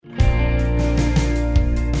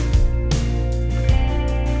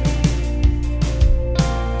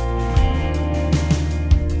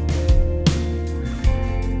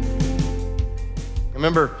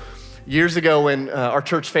remember years ago when our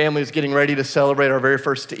church family was getting ready to celebrate our very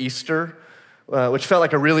first Easter, which felt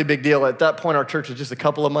like a really big deal. At that point, our church was just a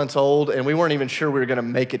couple of months old, and we weren't even sure we were going to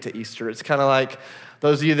make it to Easter. It's kind of like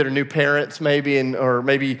those of you that are new parents maybe, or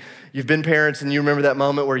maybe you've been parents and you remember that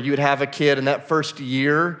moment where you would have a kid, and that first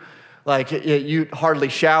year, like you hardly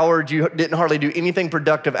showered, you didn't hardly do anything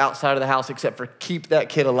productive outside of the house except for keep that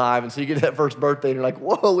kid alive. And so you get to that first birthday and you're like,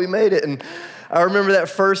 whoa, we made it. And I remember that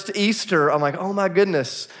first Easter, I'm like, oh my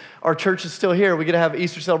goodness, our church is still here. We get to have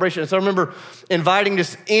Easter celebration. And so I remember inviting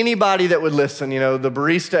just anybody that would listen, the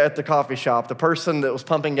barista at the coffee shop, the person that was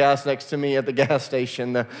pumping gas next to me at the gas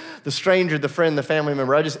station, the stranger, the friend, the family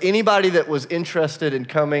member, anybody that was interested in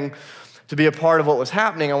coming to be a part of what was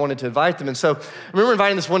happening, I wanted to invite them. And so I remember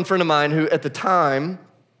inviting this one friend of mine who at the time,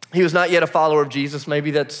 he was not yet a follower of Jesus.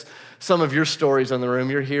 Maybe that's some of your stories in the room.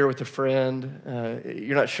 You're here with a friend.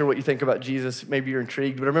 You're not sure what you think about Jesus. Maybe you're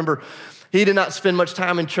intrigued. But I remember he did not spend much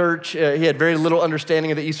time in church. He had very little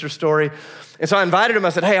understanding of the Easter story. And so I invited him.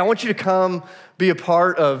 I said, hey, I want you to come be a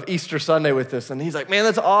part of Easter Sunday with us. And he's like, man,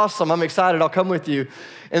 that's awesome. I'm excited. I'll come with you.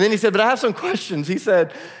 And then he said, but I have some questions. He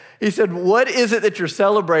said, what is it that you're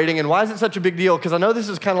celebrating and why is it such a big deal? Because I know this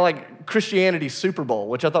is kind of like Christianity's Super Bowl,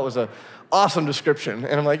 which I thought was an awesome description.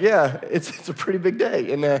 And I'm like, yeah, it's a pretty big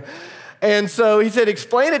day. And so he said,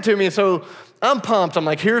 explain it to me. And so I'm pumped. I'm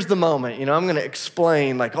like, here's the moment. I'm going to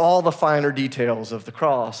explain like all the finer details of the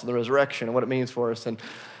cross and the resurrection and what it means for us. And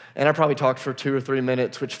I probably talked for 2 or 3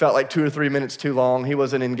 minutes, which felt like 2 or 3 minutes too long. He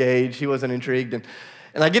wasn't engaged. He wasn't intrigued. And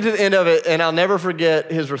I get to the end of it, and I'll never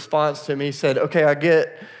forget his response to me. He said, okay, I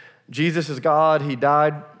get Jesus is God. He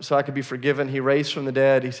died so I could be forgiven. He raised from the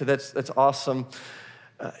dead. He said, that's awesome.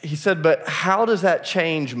 He said, but how does that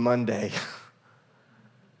change Monday?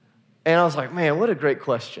 And I was like, man, what a great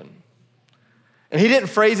question. And he didn't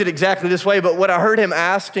phrase it exactly this way, but what I heard him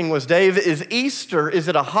asking was, Dave, is Easter, is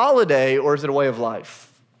it a holiday or is it a way of life?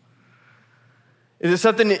 Is it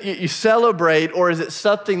something that you celebrate, or is it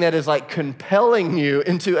something that is like compelling you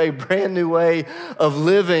into a brand new way of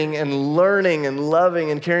living and learning and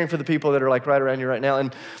loving and caring for the people that are like right around you right now?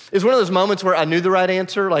 And it's one of those moments where I knew the right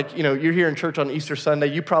answer. Like, you're here in church on Easter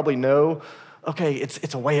Sunday, you probably know, okay,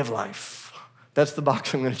 it's a way of life. That's the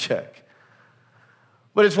box I'm gonna check.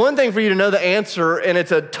 But it's one thing for you to know the answer, and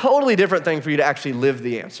it's a totally different thing for you to actually live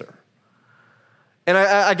the answer. And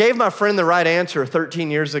I gave my friend the right answer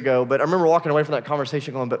 13 years ago, but I remember walking away from that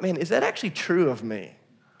conversation going, but man, is that actually true of me?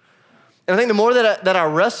 And I think the more that I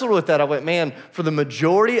wrestled with that, I went, man, for the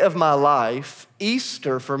majority of my life,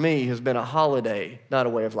 Easter for me has been a holiday, not a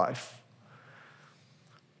way of life.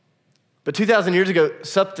 But 2,000 years ago,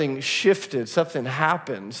 something shifted, something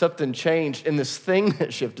happened, something changed, and this thing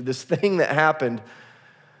that shifted, this thing that happened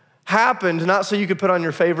not so you could put on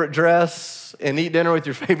your favorite dress and eat dinner with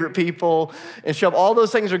your favorite people and show up. All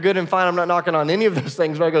those things are good and fine. I'm not knocking on any of those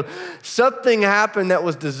things, but I go, something happened that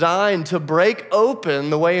was designed to break open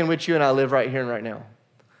the way in which you and I live right here and right now.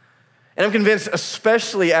 And I'm convinced,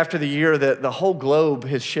 especially after the year that the whole globe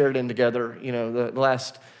has shared in together, the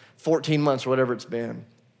last 14 months or whatever it's been.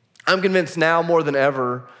 I'm convinced now more than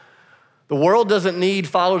ever, the world doesn't need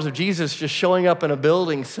followers of Jesus just showing up in a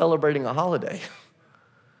building celebrating a holiday.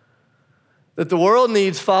 That the world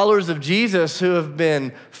needs followers of Jesus who have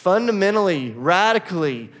been fundamentally,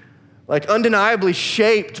 radically, like undeniably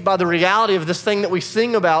shaped by the reality of this thing that we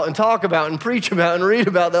sing about and talk about and preach about and read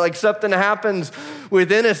about, that like something happens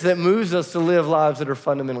within us that moves us to live lives that are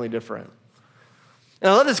fundamentally different.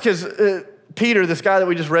 And I love this because Peter, this guy that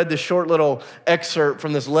we just read this short little excerpt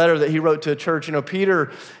from this letter that he wrote to a church,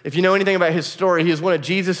 Peter, if you know anything about his story, he is one of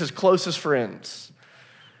Jesus' closest friends.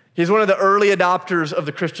 He's one of the early adopters of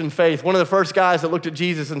the Christian faith, one of the first guys that looked at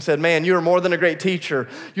Jesus and said, man, you are more than a great teacher.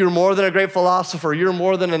 You're more than a great philosopher. You're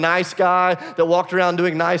more than a nice guy that walked around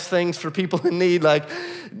doing nice things for people in need. Like,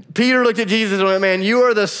 Peter looked at Jesus and went, man, you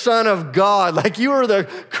are the Son of God. Like, you are the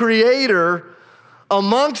creator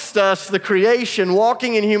amongst us, the creation,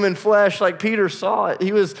 walking in human flesh. Like, Peter saw it.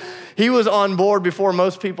 He was on board before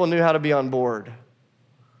most people knew how to be on board.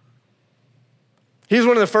 He's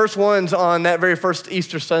one of the first ones on that very first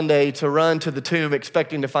Easter Sunday to run to the tomb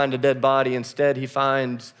expecting to find a dead body. Instead, he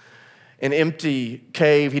finds an empty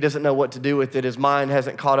cave. He doesn't know what to do with it. His mind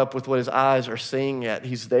hasn't caught up with what his eyes are seeing yet.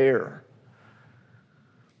 He's there.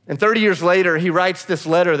 And 30 years later, he writes this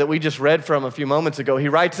letter that we just read from a few moments ago. He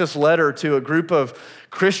writes this letter to a group of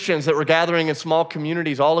Christians that were gathering in small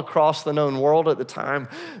communities all across the known world at the time.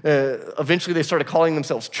 Eventually, they started calling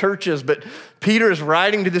themselves churches, but Peter is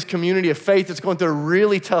writing to this community of faith that's going through a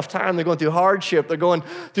really tough time. They're going through hardship. They're going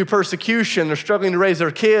through persecution. They're struggling to raise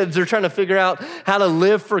their kids. They're trying to figure out how to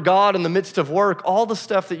live for God in the midst of work, all the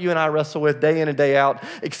stuff that you and I wrestle with day in and day out,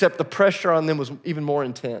 except the pressure on them was even more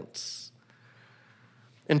intense.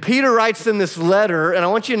 And Peter writes them this letter, and I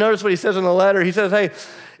want you to notice what he says in the letter. He says, hey,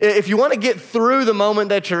 if you want to get through the moment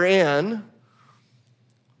that you're in,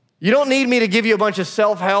 you don't need me to give you a bunch of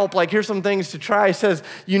self-help, like here's some things to try. He says,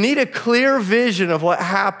 you need a clear vision of what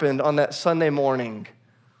happened on that Sunday morning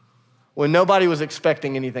when nobody was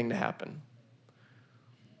expecting anything to happen.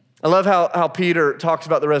 I love how Peter talks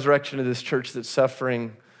about the resurrection of this church that's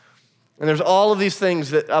suffering. And there's all of these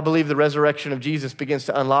things that I believe the resurrection of Jesus begins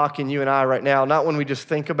to unlock in you and I right now, not when we just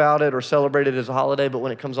think about it or celebrate it as a holiday, but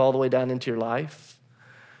when it comes all the way down into your life.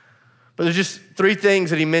 But there's just three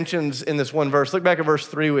things that he mentions in this one verse. Look back at verse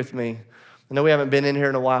 3 with me. I know we haven't been in here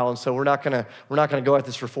in a while, and so we're not gonna go at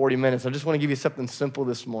this for 40 minutes. I just want to give you something simple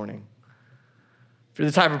this morning. If you're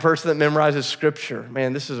the type of person that memorizes scripture,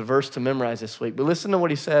 man, this is a verse to memorize this week. But listen to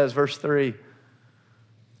what he says, verse 3. He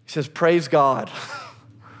says, praise God.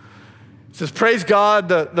 It says, praise God,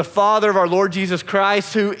 the Father of our Lord Jesus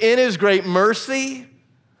Christ, who in his great mercy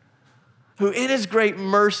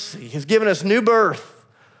has given us new birth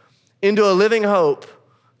into a living hope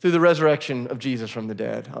through the resurrection of Jesus from the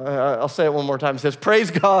dead. I'll say it one more time. It says,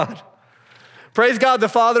 praise God. Praise God, the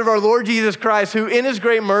Father of our Lord Jesus Christ, who in his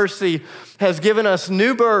great mercy has given us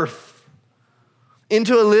new birth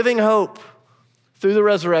into a living hope through the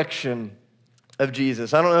resurrection of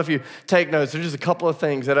Jesus. I don't know if you take notes. There's just a couple of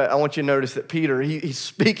things that I want you to notice that Peter, he's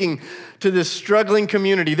speaking to this struggling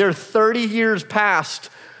community. They're 30 years past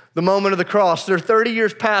the moment of the cross. They're 30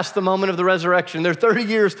 years past the moment of the resurrection. They're 30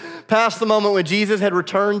 years past the moment when Jesus had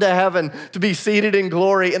returned to heaven to be seated in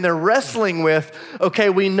glory. And they're wrestling with, okay,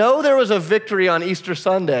 we know there was a victory on Easter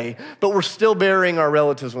Sunday, but we're still burying our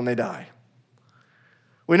relatives when they die.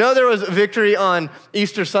 We know there was a victory on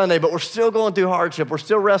Easter Sunday, but we're still going through hardship. We're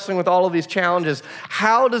still wrestling with all of these challenges.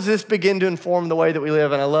 How does this begin to inform the way that we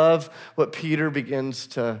live? And I love what Peter begins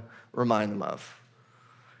to remind them of.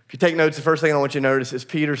 If you take notes, the first thing I want you to notice is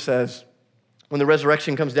Peter says, when the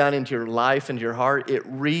resurrection comes down into your life, into your heart, it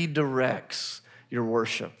redirects your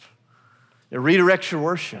worship. It redirects your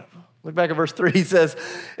worship. Look back at verse 3. He says,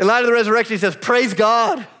 in light of the resurrection, he says, praise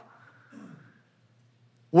God.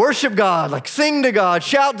 Worship God, like sing to God,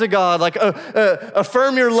 shout to God, like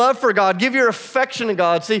affirm your love for God, give your affection to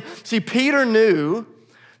God. See, Peter knew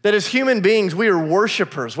that as human beings, we are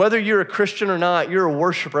worshipers. Whether you're a Christian or not, you're a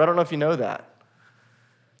worshiper. I don't know if you know that.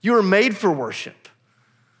 You were made for worship.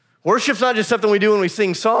 Worship's not just something we do when we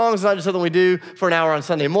sing songs. It's not just something we do for an hour on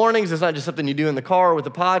Sunday mornings. It's not just something you do in the car with the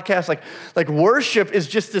podcast. Like worship is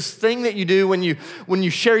just this thing that you do when you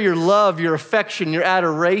share your love, your affection, your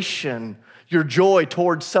adoration, your joy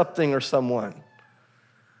towards something or someone.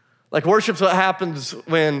 Like worship's what happens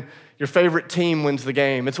when your favorite team wins the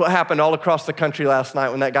game. It's what happened all across the country last night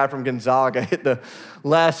when that guy from Gonzaga hit the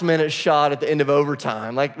last minute shot at the end of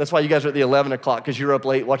overtime. Like that's why you guys are at the 11 o'clock because you were up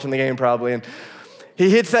late watching the game probably. And he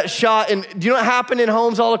hits that shot, and do you know what happened in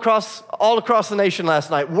homes all across the nation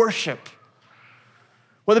last night? Worship.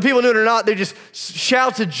 Whether people knew it or not, they just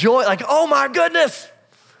shouts of joy, like, oh my goodness,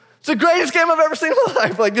 it's the greatest game I've ever seen in my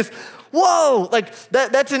life. Like just, whoa, like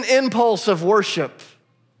that's an impulse of worship.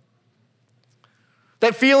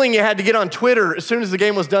 That feeling you had to get on Twitter as soon as the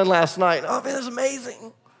game was done last night. Oh man, that's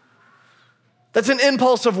amazing. That's an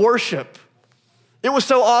impulse of worship. It was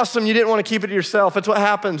so awesome you didn't want to keep it to yourself. It's what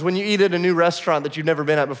happens when you eat at a new restaurant that you've never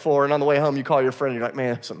been at before, and on the way home you call your friend and you're like,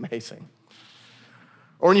 man, that's amazing.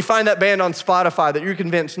 Or when you find that band on Spotify that you're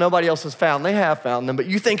convinced nobody else has found. They have found them, but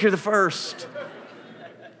you think you're the first.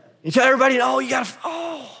 You tell everybody,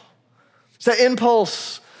 it's that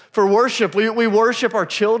impulse for worship. We worship our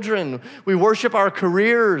children. We worship our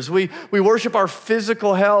careers. We worship our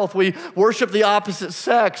physical health. We worship the opposite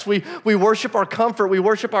sex. We worship our comfort. We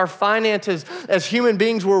worship our finances. As human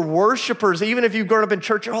beings, we're worshipers. Even if you've grown up in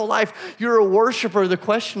church your whole life, you're a worshiper. The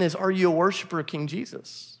question is, are you a worshiper of King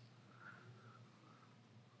Jesus?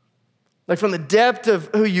 Like from the depth of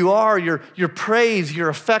who you are, your praise, your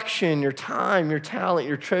affection, your time, your talent,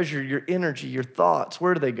 your treasure, your energy, your thoughts,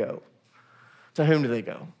 where do they go? To whom do they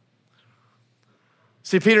go?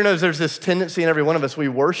 See, Peter knows there's this tendency in every one of us, we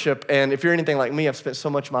worship, and if you're anything like me, I've spent so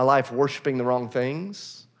much of my life worshiping the wrong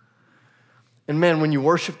things. And man, when you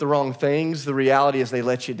worship the wrong things, the reality is they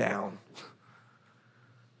let you down.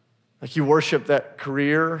 Like you worship that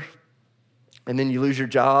career, and then you lose your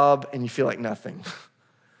job, and you feel like nothing.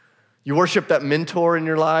 You worship that mentor in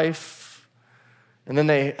your life, and then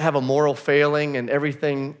they have a moral failing, and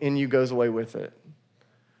everything in you goes away with it.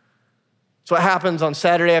 It's what happens on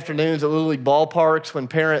Saturday afternoons at Little League ballparks when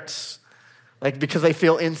parents, like because they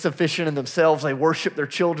feel insufficient in themselves, they worship their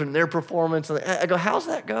children, their performance. And I go, how's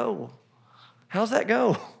that go? How's that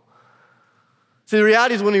go? See, the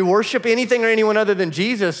reality is when we worship anything or anyone other than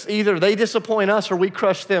Jesus, either they disappoint us or we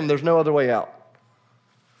crush them. There's no other way out.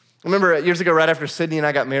 I remember years ago, right after Sydney and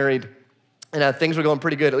I got married, and things were going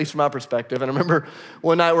pretty good, at least from my perspective. And I remember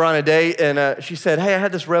one night we're on a date, and she said, hey, I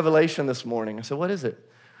had this revelation this morning. I said, what is it?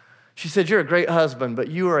 She said, you're a great husband, but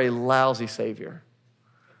you are a lousy savior.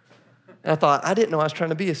 And I thought, I didn't know I was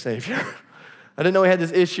trying to be a savior. I didn't know we had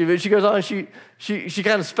this issue. But she goes on, and she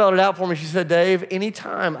kind of spelled it out for me. She said, Dave,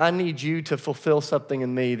 anytime I need you to fulfill something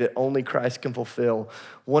in me that only Christ can fulfill,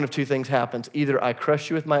 one of two things happens. Either I crush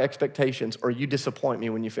you with my expectations or you disappoint me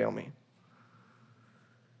when you fail me. And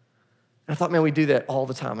I thought, man, we do that all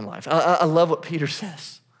the time in life. I love what Peter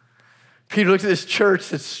says. Peter looks at this church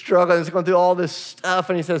that's struggling, it's going through all this stuff,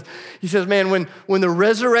 and he says, man, when the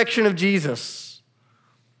resurrection of Jesus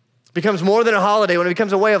becomes more than a holiday, when it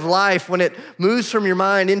becomes a way of life, when it moves from your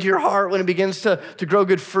mind into your heart, when it begins to grow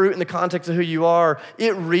good fruit in the context of who you are,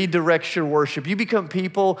 it redirects your worship. You become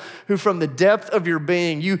people who from the depth of your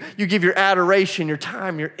being, you give your adoration, your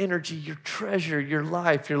time, your energy, your treasure, your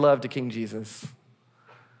life, your love to King Jesus.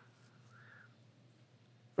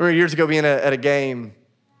 I remember years ago being at a game.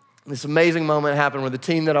 This amazing moment happened where the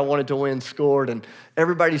team that I wanted to win scored, and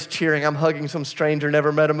everybody's cheering. I'm hugging some stranger,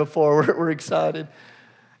 never met him before. We're excited. And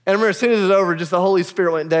I remember as soon as it was over, just the Holy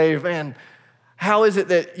Spirit went, Dave, man, how is it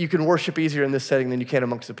that you can worship easier in this setting than you can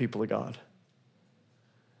amongst the people of God?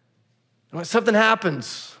 And when something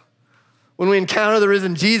happens, when we encounter the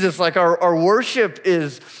risen Jesus, like our worship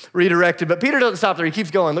is redirected. But Peter doesn't stop there. He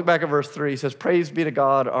keeps going. Look back at verse 3. He says, praise be to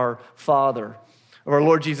God, our Father, of our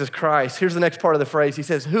Lord Jesus Christ. Here's the next part of the phrase. He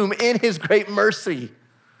says, whom in his great mercy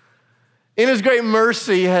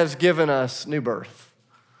has given us new birth.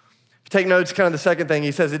 If you take notes, kind of the second thing,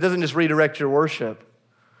 he says, it doesn't just redirect your worship.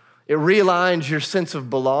 It realigns your sense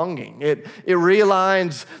of belonging. It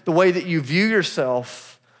realigns the way that you view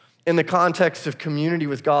yourself in the context of community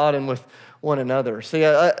with God and with one another. See,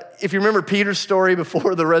 if you remember Peter's story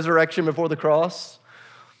before the resurrection, before the cross,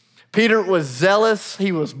 Peter was zealous,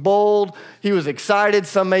 he was bold, he was excited.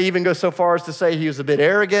 Some may even go so far as to say he was a bit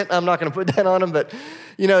arrogant. I'm not gonna put that on him, but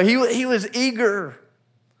he was eager.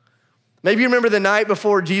 Maybe you remember the night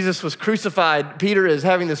before Jesus was crucified, Peter is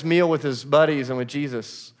having this meal with his buddies and with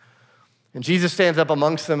Jesus. And Jesus stands up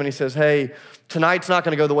amongst them and he says, hey, tonight's not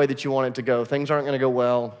gonna go the way that you want it to go. Things aren't gonna go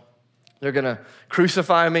well. They're gonna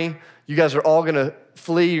crucify me. You guys are all gonna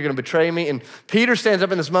flee, you're gonna betray me. And Peter stands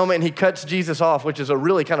up in this moment and he cuts Jesus off, which is a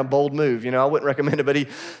really kind of bold move. I wouldn't recommend it, but he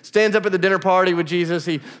stands up at the dinner party with Jesus.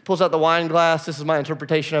 He pulls out the wine glass. This is my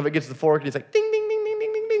interpretation of it. Gets the fork and he's like, ding, ding, ding, ding,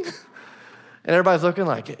 ding, ding, ding. And everybody's looking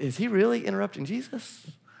like, is he really interrupting Jesus?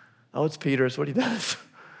 Oh, it's Peter, it's what he does.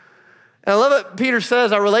 And I love what Peter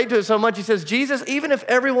says. I relate to it so much. He says, Jesus, even if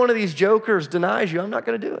every one of these jokers denies you, I'm not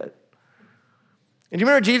gonna do it. And do you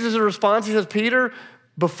remember Jesus' response? He says, Peter,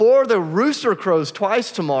 before the rooster crows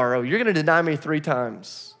twice tomorrow, you're gonna deny me 3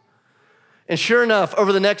 times. And sure enough,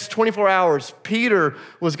 over the next 24 hours, Peter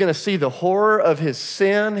was gonna see the horror of his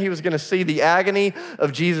sin. He was gonna see the agony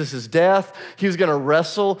of Jesus' death. He was gonna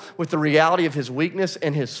wrestle with the reality of his weakness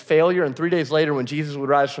and his failure. And 3 days later, when Jesus would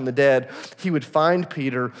rise from the dead, he would find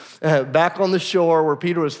Peter back on the shore where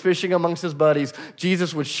Peter was fishing amongst his buddies.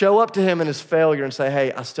 Jesus would show up to him in his failure and say,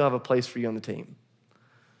 hey, I still have a place for you on the team.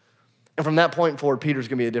 And from that point forward, Peter's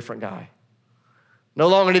gonna be a different guy. No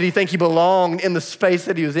longer did he think he belonged in the space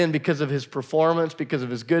that he was in because of his performance, because of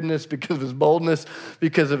his goodness, because of his boldness,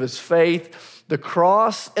 because of his faith. The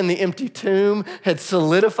cross and the empty tomb had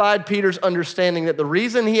solidified Peter's understanding that the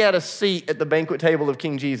reason he had a seat at the banquet table of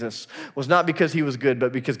King Jesus was not because he was good,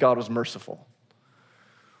 but because God was merciful.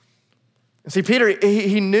 And see, Peter,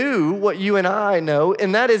 he knew what you and I know,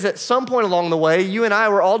 and that is at some point along the way, you and I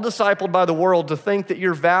were all discipled by the world to think that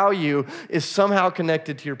your value is somehow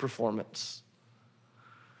connected to your performance.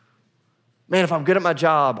 Man, if I'm good at my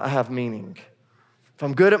job, I have meaning. If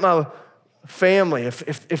I'm good at my family,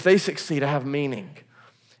 if they succeed, I have meaning.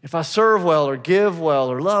 If I serve well or give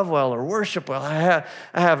well or love well or worship well, I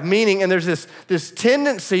have meaning. And there's this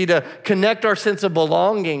tendency to connect our sense of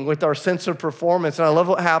belonging with our sense of performance. And I love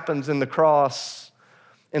what happens in the cross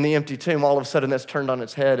and the empty tomb. All of a sudden that's turned on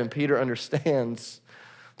its head and Peter understands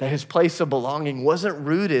that his place of belonging wasn't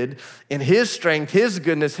rooted in his strength, his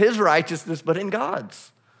goodness, his righteousness, but in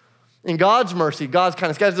God's. in God's mercy, God's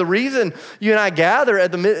kindness. Guys, the reason you and I gather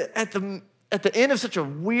at the end of such a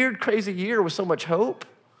weird, crazy year with so much hope,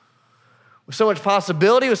 with so much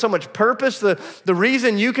possibility, with so much purpose, the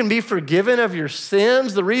reason you can be forgiven of your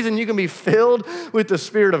sins, the reason you can be filled with the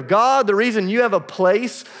Spirit of God, the reason you have a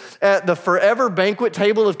place at the forever banquet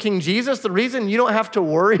table of King Jesus, the reason you don't have to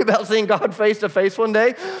worry about seeing God face to face one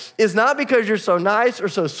day is not because you're so nice or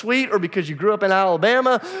so sweet or because you grew up in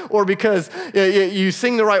Alabama or because you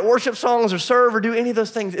sing the right worship songs or serve or do any of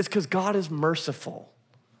those things. It's because God is merciful.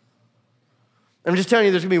 I'm just telling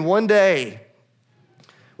you, there's gonna be one day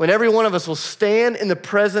when every one of us will stand in the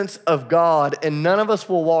presence of God and none of us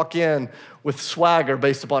will walk in with swagger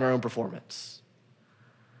based upon our own performance.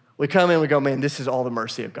 We come in and we go, man, this is all the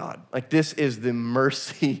mercy of God. Like, this is the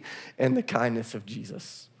mercy and the kindness of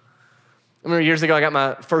Jesus. I remember years ago, I got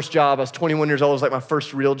my first job. I was 21 years old. It was like my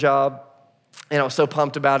first real job. And I was so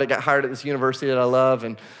pumped about it. Got hired at this university that I love.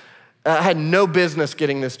 And I had no business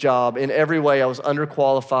getting this job. In every way, I was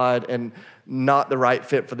underqualified and not the right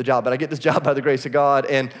fit for the job. But I get this job by the grace of God.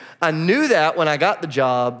 And I knew that when I got the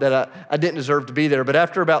job that I didn't deserve to be there. But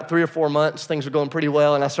after about 3 or 4 months, things were going pretty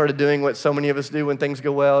well. And I started doing what so many of us do when things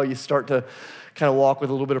go well. You start to kind of walk with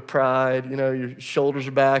a little bit of pride. You know, your shoulders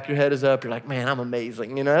are back, your head is up. You're like, man, I'm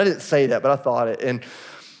amazing. You know, I didn't say that, but I thought it. And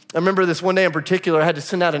I remember this one day in particular, I had to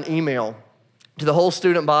send out an email to the whole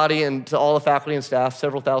student body and to all the faculty and staff,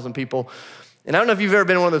 several thousand people. And I don't know if you've ever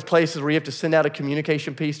been in one of those places where you have to send out a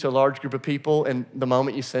communication piece to a large group of people, and the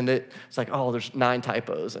moment you send it, it's like, oh, there's 9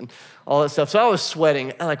 typos and all that stuff. So I was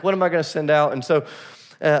sweating. I'm like, what am I going to send out? And so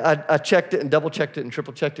I checked it and double-checked it and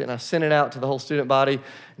triple-checked it, and I sent it out to the whole student body,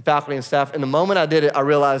 and faculty and staff. And the moment I did it, I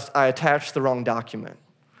realized I attached the wrong document.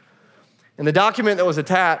 And the document that was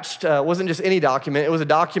attached wasn't just any document. It was a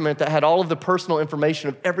document that had all of the personal information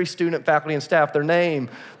of every student, faculty, and staff, their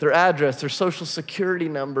name, their address, their social security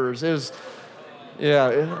numbers. It was,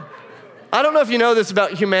 yeah. I don't know if you know this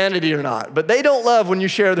about humanity or not, but they don't love when you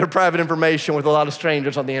share their private information with a lot of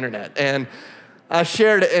strangers on the internet. And I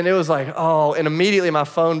shared it, and it was like, oh, and immediately my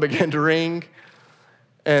phone began to ring.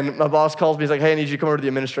 And my boss calls me, he's like, hey, I need you to come over to the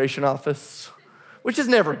administration office, which is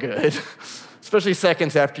never good. Especially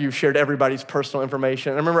seconds after you've shared everybody's personal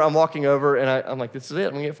information. And I remember I'm walking over and I'm like, this is it,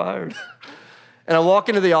 I'm gonna get fired. And I walk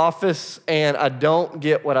into the office and I don't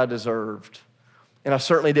get what I deserved. And I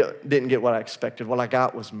certainly didn't get what I expected. What I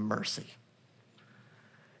got was mercy.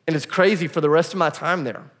 And it's crazy, for the rest of my time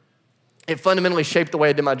there, it fundamentally shaped the way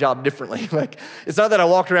I did my job differently. Like, it's not that I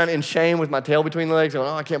walked around in shame with my tail between the legs going,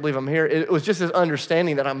 oh, I can't believe I'm here. It was just this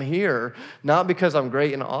understanding that I'm here, not because I'm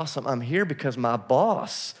great and awesome. I'm here because my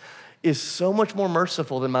boss is so much more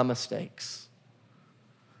merciful than my mistakes.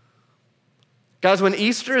 Guys, when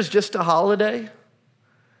Easter is just a holiday,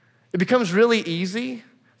 it becomes really easy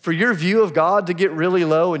for your view of God to get really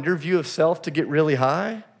low and your view of self to get really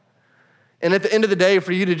high. And at the end of the day,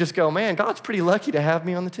 for you to just go, man, God's pretty lucky to have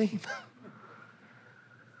me on the team.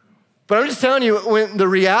 But I'm just telling you, when the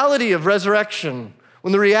reality of resurrection,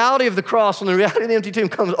 when the reality of the cross, when the reality of the empty tomb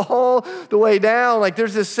comes all the way down, like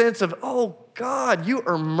there's this sense of, oh, God, you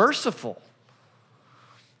are merciful.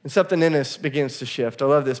 And something in us begins to shift. I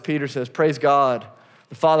love this. Peter says, praise God,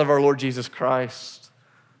 the Father of our Lord Jesus Christ.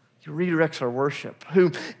 He redirects our worship,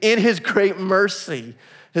 who in his great mercy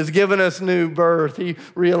has given us new birth. He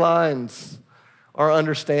realigns our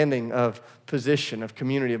understanding of position, of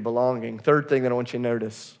community, of belonging. Third thing that I want you to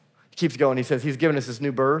notice, he keeps going. He says he's given us this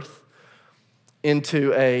new birth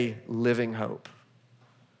into a living hope.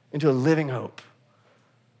 Into a living hope.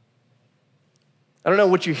 I don't know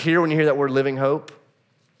what you hear when you hear that word living hope.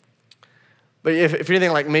 But if you're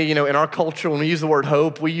anything like me, you know, in our culture, when we use the word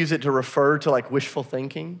hope, we use it to refer to like wishful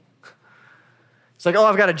thinking. It's like, oh,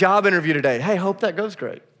 I've got a job interview today. Hey, hope that goes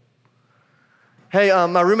great. Hey,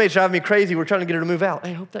 my roommate's driving me crazy. We're trying to get her to move out.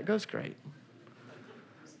 Hey, hope that goes great.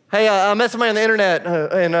 Hey, I met somebody on the internet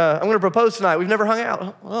and I'm going to propose tonight. We've never hung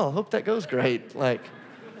out. Oh, hope that goes great. Like,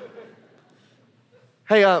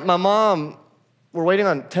 hey, my mom, we're waiting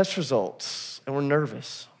on test results and we're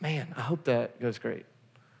nervous. Man, I hope that goes great.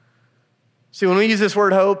 See, when we use this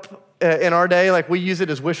word hope in our day, like we use it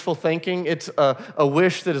as wishful thinking. It's a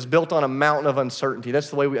wish that is built on a mountain of uncertainty. That's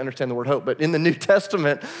the way we understand the word hope. But in the New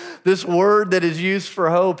Testament, this word that is used for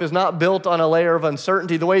hope is not built on a layer of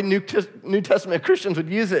uncertainty. The way New Testament Christians would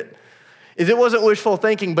use it is it wasn't wishful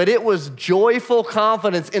thinking, but it was joyful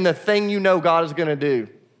confidence in the thing you know God is going to do.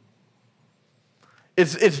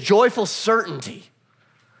 It's joyful certainty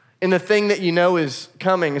in the thing that you know is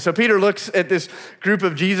coming. And so Peter looks at this group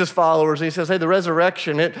of Jesus followers and he says, hey, the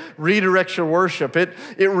resurrection, it redirects your worship. It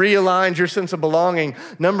realigns your sense of belonging.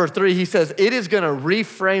 Number 3, he says, it is gonna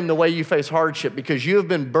reframe the way you face hardship because you have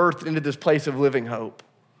been birthed into this place of living hope.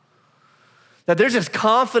 That there's this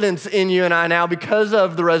confidence in you and I now because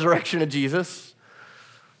of the resurrection of Jesus,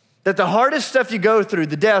 that the hardest stuff you go through,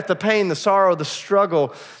 the death, the pain, the sorrow, the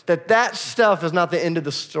struggle, that stuff is not the end of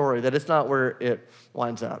the story, that it's not where it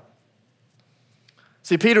winds up.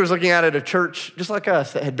 See, Peter was looking out at a church just like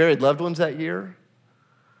us that had buried loved ones that year.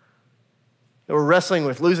 They were wrestling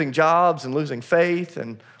with losing jobs and losing faith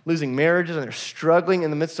and losing marriages, and they're struggling in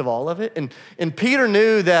the midst of all of it. And Peter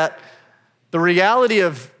knew that the reality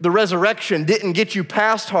of the resurrection didn't get you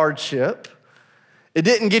past hardship. It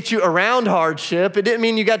didn't get you around hardship. It didn't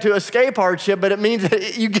mean you got to escape hardship, but it means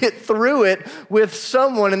that you get through it with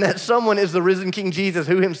someone, and that someone is the risen King Jesus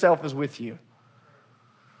who himself is with you.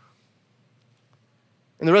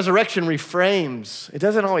 And the resurrection reframes. It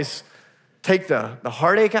doesn't always take the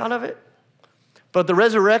heartache out of it, but the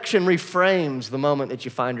resurrection reframes the moment that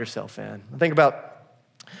you find yourself in. I think about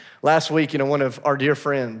last week, one of our dear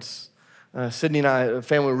friends, Sydney and I, a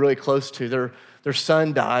family we're really close to, their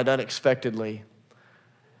son died unexpectedly.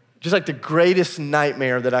 Just like the greatest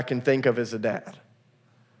nightmare that I can think of as a dad.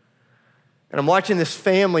 And I'm watching this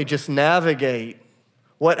family just navigate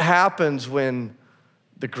what happens when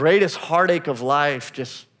the greatest heartache of life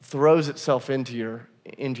just throws itself into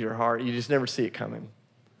your heart. You just never see it coming.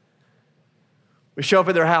 We show up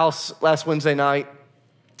at their house last Wednesday night,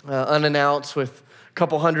 unannounced, with a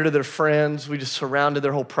couple hundred of their friends. We just surrounded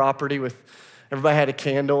their whole property everybody had a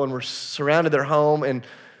candle, and we're surrounded their home, and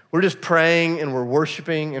we're just praying, and we're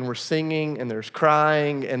worshiping, and we're singing, and there's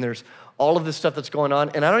crying, and there's all of this stuff that's going on.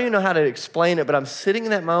 And I don't even know how to explain it, but I'm sitting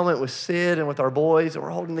in that moment with Sid and with our boys, and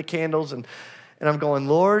we're holding the candles, and I'm going,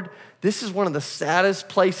 Lord, this is one of the saddest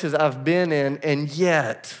places I've been in, and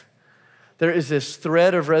yet there is this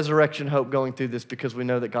thread of resurrection hope going through this because we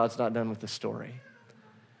know that God's not done with the story.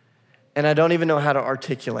 And I don't even know how to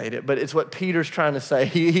articulate it, but it's what Peter's trying to say.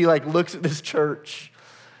 He looks at this church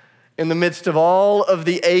in the midst of all of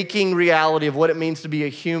the aching reality of what it means to be a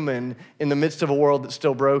human in the midst of a world that's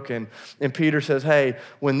still broken. And Peter says, hey,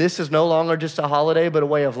 when this is no longer just a holiday, but a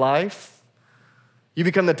way of life, you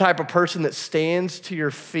become the type of person that stands to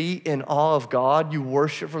your feet in awe of God. You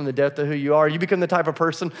worship from the depth of who you are. You become the type of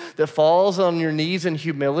person that falls on your knees in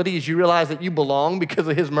humility as you realize that you belong because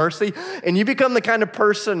of his mercy. And you become the kind of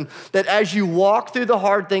person that as you walk through the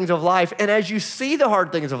hard things of life and as you see the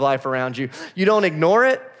hard things of life around you, you don't ignore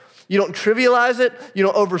it. You don't trivialize it. You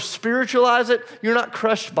don't over-spiritualize it. You're not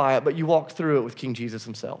crushed by it, but you walk through it with King Jesus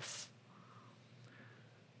himself.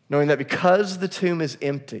 Knowing that because the tomb is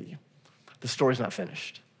empty, the story's not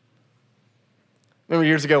finished. Remember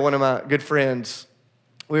years ago, one of my good friends,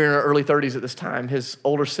 we were in our early 30s at this time, his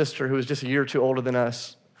older sister, who was just a year or two older than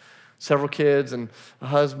us, several kids and a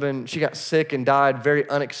husband, she got sick and died very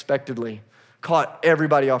unexpectedly, caught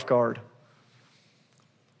everybody off guard.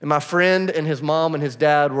 And my friend and his mom and his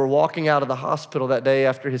dad were walking out of the hospital that day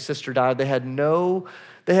after his sister died. They had no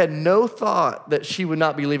thought that she would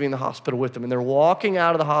not be leaving the hospital with them. And they're walking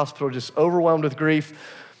out of the hospital just overwhelmed with grief.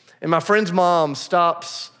 And my friend's mom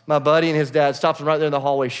stops, my buddy and his dad stops him right there in the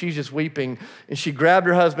hallway. She's just weeping. And she grabbed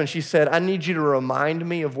her husband. She said, I need you to remind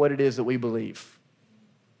me of what it is that we believe.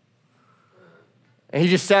 And he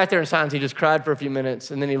just sat there in silence. He just cried for a few minutes.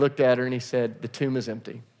 And then he looked at her and he said, the tomb is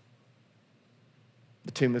empty.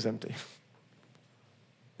 The tomb is empty.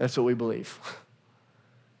 That's what we believe.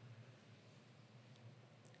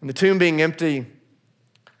 And the tomb being empty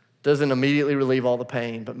doesn't immediately relieve all the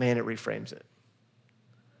pain, but man, it reframes it.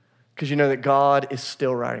 Because you know that God is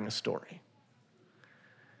still writing a story.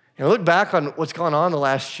 And look back on what's gone on the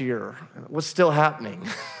last year, what's still happening.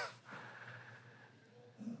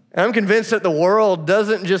 And I'm convinced that the world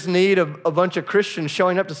doesn't just need a bunch of Christians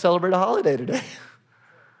showing up to celebrate a holiday today.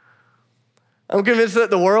 I'm convinced that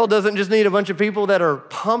the world doesn't just need a bunch of people that are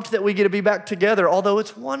pumped that we get to be back together, although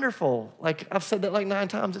it's wonderful. Like I've said that like 9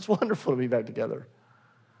 times, it's wonderful to be back together.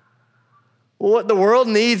 Well, what the world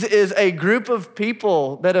needs is a group of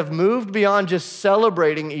people that have moved beyond just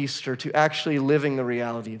celebrating Easter to actually living the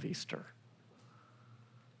reality of Easter.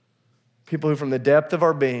 People who from the depth of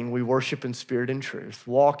our being, we worship in spirit and truth,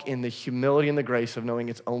 walk in the humility and the grace of knowing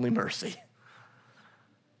it's only mercy.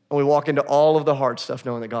 And we walk into all of the hard stuff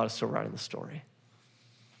knowing that God is still writing the story.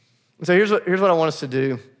 And so here's what I want us to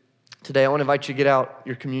do today. I want to invite you to get out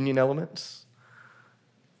your communion elements.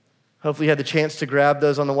 Hopefully you had the chance to grab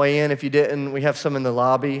those on the way in. If you didn't, we have some in the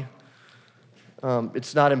lobby.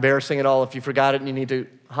 It's not embarrassing at all. If you forgot it and you need to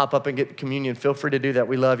hop up and get communion, feel free to do that.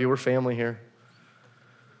 We love you. We're family here.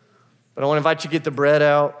 But I want to invite you to get the bread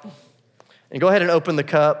out and go ahead and open the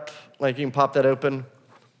cup. Like you can pop that open.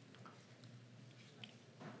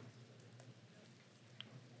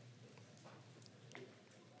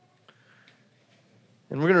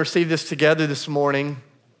 And we're going to receive this together this morning.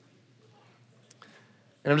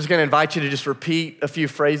 And I'm just going to invite you to just repeat a few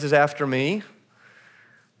phrases after me.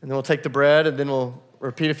 And then we'll take the bread, and then we'll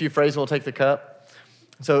repeat a few phrases, and we'll take the cup.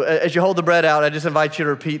 So as you hold the bread out, I just invite you to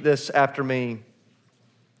repeat this after me.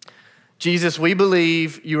 Jesus, we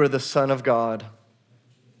believe you are the Son of God.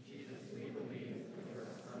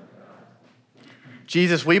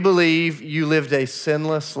 Jesus, we believe you lived a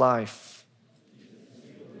sinless life.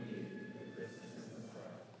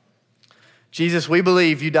 Jesus, we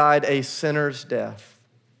believe you died a sinner's death.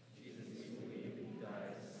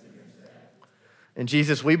 And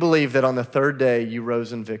Jesus, we believe that on the third day you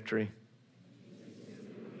rose in victory.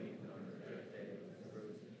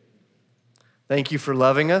 Thank you for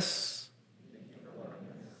loving us.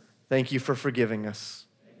 Thank you for forgiving us.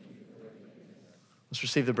 Let's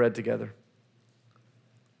receive the bread together.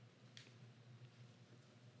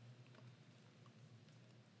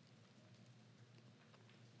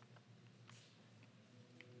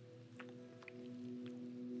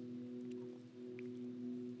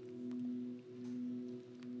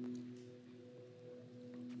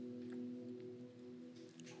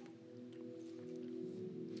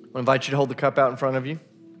 I invite you to hold the cup out in front of you.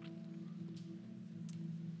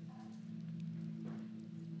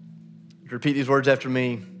 Repeat these words after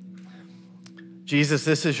me. Jesus,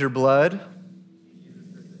 this is your blood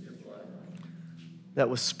that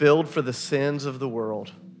was spilled for the sins of the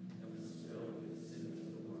world.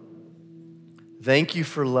 Thank you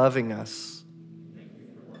for loving us.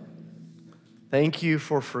 Thank you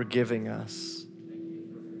for forgiving us.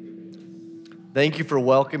 Thank you for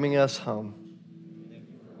welcoming us home.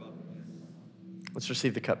 Let's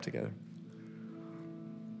receive the cup together.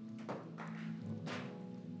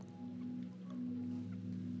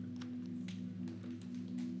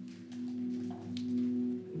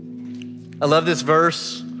 I love this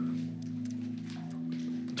verse.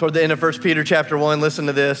 Toward the end of 1 Peter chapter 1, listen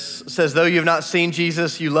to this. It says, though you have not seen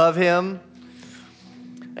Jesus, you love him.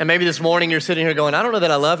 And maybe this morning you're sitting here going, I don't know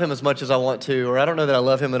that I love him as much as I want to, or I don't know that I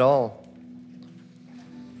love him at all.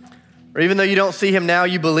 Or even though you don't see him now,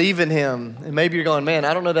 you believe in him. And maybe you're going, man,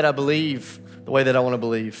 I don't know that I believe the way that I want to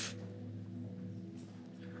believe.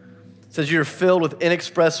 It says you're filled with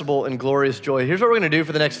inexpressible and glorious joy. Here's what we're going to do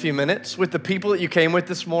for the next few minutes. With the people that you came with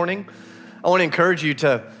this morning, I want to encourage you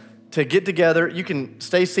to get together. You can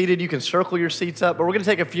stay seated. You can circle your seats up. But we're going to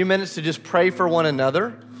take a few minutes to just pray for one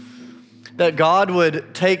another, that God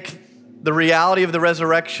would take the reality of the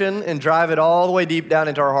resurrection and drive it all the way deep down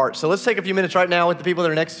into our hearts. So let's take a few minutes right now with the people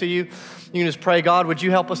that are next to you. You can just pray, God, would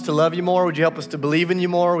you help us to love you more? Would you help us to believe in you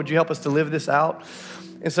more? Would you help us to live this out?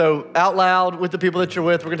 And so out loud with the people that you're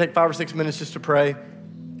with, we're going to take 5 or 6 minutes just to pray.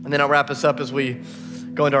 And then I'll wrap us up as we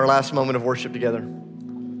go into our last moment of worship together.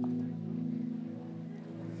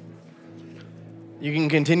 You can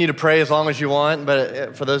continue to pray as long as you want,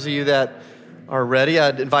 but for those of you that are ready,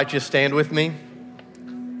 I'd invite you to stand with me.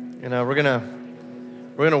 And we're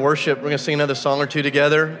gonna worship. We're gonna sing another song or two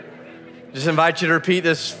together. Just invite you to repeat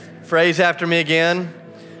this phrase after me again.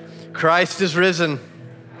 Christ is risen.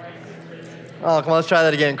 Oh, come on, let's try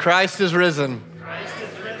that again. Christ is risen. Christ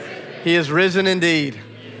is risen. He is risen indeed.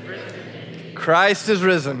 Christ is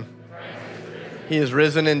risen. He is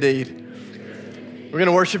risen indeed. We're going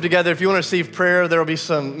to worship together. If you want to receive prayer, there will be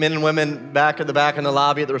some men and women back at the back in the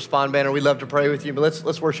lobby at the Respond banner. We'd love to pray with you, but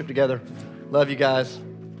let's worship together. Love you guys.